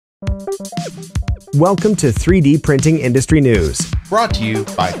Welcome to 3D Printing Industry News. Brought to you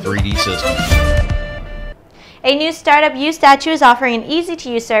by 3D Systems. A new startup, Ustatue, is offering an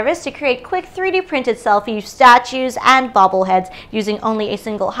easy-to-use service to create quick 3D printed selfie statues and bobbleheads using only a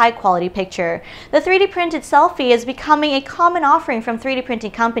single high-quality picture. The 3D printed selfie is becoming a common offering from 3D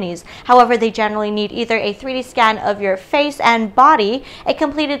printing companies. However, they generally need either a 3D scan of your face and body, a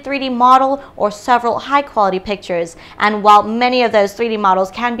completed 3D model, or several high-quality pictures. And while many of those 3D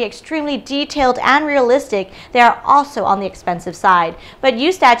models can be extremely detailed and realistic, they are also on the expensive side. But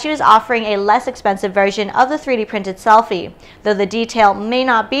Ustatue is offering a less expensive version of the 3D printed selfie. Though the detail may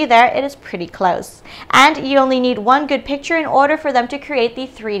not be there, it is pretty close. And you only need one good picture in order for them to create the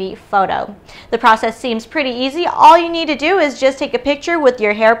 3D photo. The process seems pretty easy. All you need to do is just take a picture with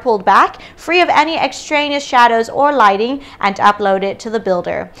your hair pulled back, free of any extraneous shadows or lighting, and upload it to the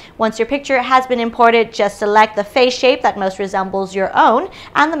builder. Once your picture has been imported, just select the face shape that most resembles your own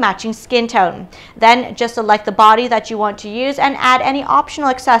and the matching skin tone. Then just select the body that you want to use and add any optional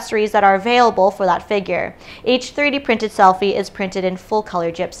accessories that are available for that figure. Each 3D printed selfie is printed in full-color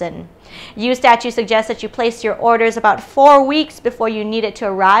gypsum. Ustatue suggests that you place your orders about 4 weeks before you need it to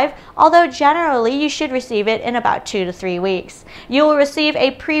arrive, although generally you should receive it in about 2 to 3 weeks. You will receive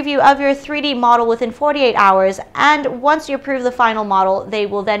a preview of your 3D model within 48 hours, and once you approve the final model, they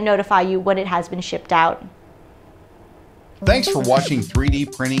will then notify you when it has been shipped out. Thanks for watching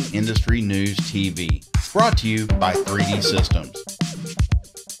 3D Printing Industry News TV, brought to you by 3D Systems.